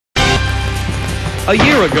A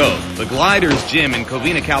year ago, the Gliders gym in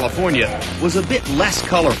Covina, California was a bit less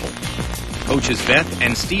colorful. Coaches Beth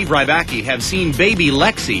and Steve Rybacki have seen baby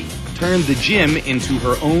Lexi turn the gym into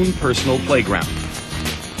her own personal playground.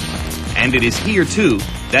 And it is here, too,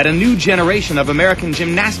 that a new generation of American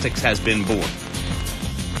gymnastics has been born.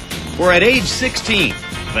 For at age 16,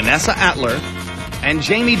 Vanessa Atler and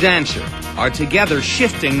Jamie Dantzscher are together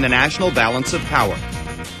shifting the national balance of power.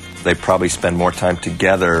 They probably spend more time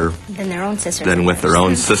together than their own sisters. Than with their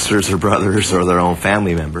own sisters or brothers or their own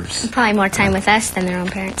family members. Probably more time with us than their own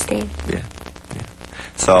parents did. Yeah.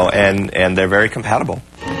 So, and they're very compatible.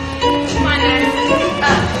 There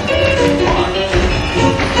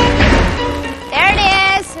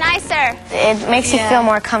it is, nicer. It makes you feel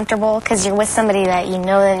more comfortable because you're with somebody that you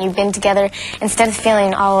know and you've been together. Instead of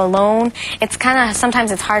feeling all alone, it's kind of,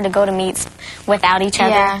 sometimes it's hard to go to meets without each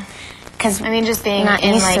other. Yeah. Because I mean, just being not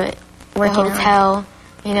in used like to it, the working hotel,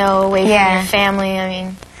 you know, away from your family. I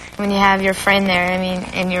mean, when you have your friend there, I mean,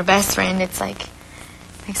 and your best friend, it's like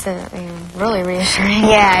makes it really reassuring.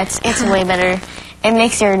 Yeah, it's way better. It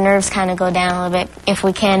makes your nerves kind of go down a little bit if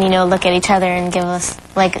we can, you know, look at each other and give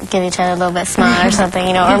each other a little bit smile or something,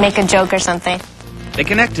 you know, or make a joke or something. They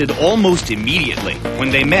connected almost immediately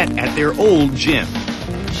when they met at their old gym.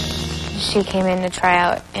 She came in to try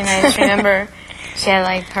out, and I just remember she had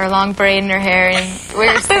like her long braid in her hair, and we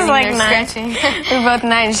were sitting there stretching. We were both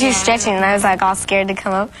 9, and she was stretching, and I was like all scared to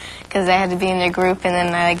come up because I had to be in their group, and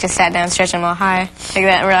then I like just sat down stretching real high, like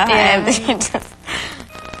that real high.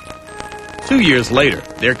 2 years later,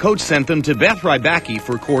 their coach sent them to Beth Rybacki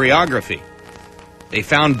for choreography. They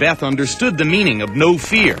found Beth understood the meaning of no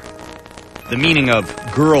fear, the meaning of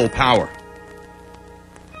girl power.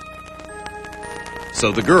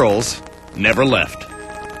 So the girls never left.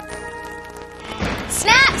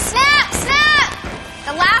 Snap, snap, snap!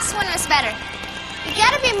 The last one was better. You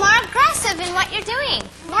gotta be more aggressive in what you're doing.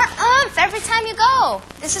 More oomph every time you go.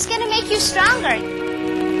 This is gonna make you stronger.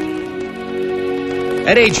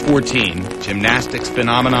 At age 14, gymnastics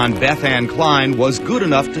phenomenon Beth Ann Klein was good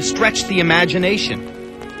enough to stretch the imagination.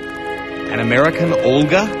 An American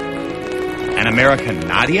Olga? An American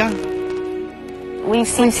Nadia? We've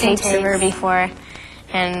seen tapes of her before,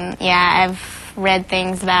 and yeah, I've read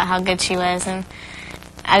things about how good she was, and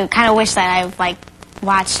I kind of wish that I like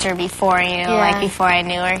watched her before, you know, like before I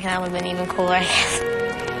knew her. That would have been even cooler, I guess.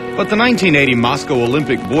 But the 1980 Moscow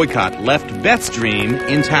Olympic boycott left Beth's dream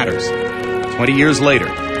in tatters. 20 years later,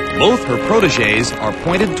 both her protégés are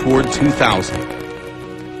pointed toward 2000.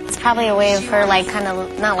 It's probably a way of her, like, kind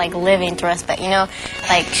of, not like living through us, but, you know,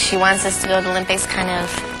 like, she wants us to go to the Olympics kind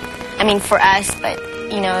of, I mean, for us, but,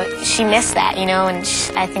 you know, she missed that, you know, and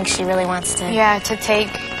I think she really wants to. Yeah, to take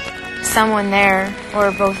someone there,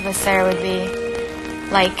 or both of us there, would be,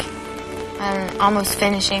 like, almost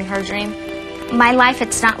finishing her dream. My life,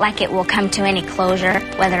 it's not like it will come to any closure,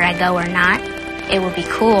 whether I go or not. It would be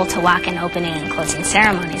cool to walk in opening and closing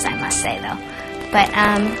ceremonies, I must say, though. But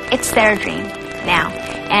it's their dream now,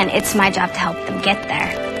 and it's my job to help them get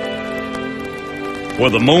there. For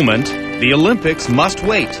the moment, the Olympics must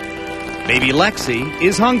wait. Baby Lexi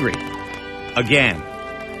is hungry. Again.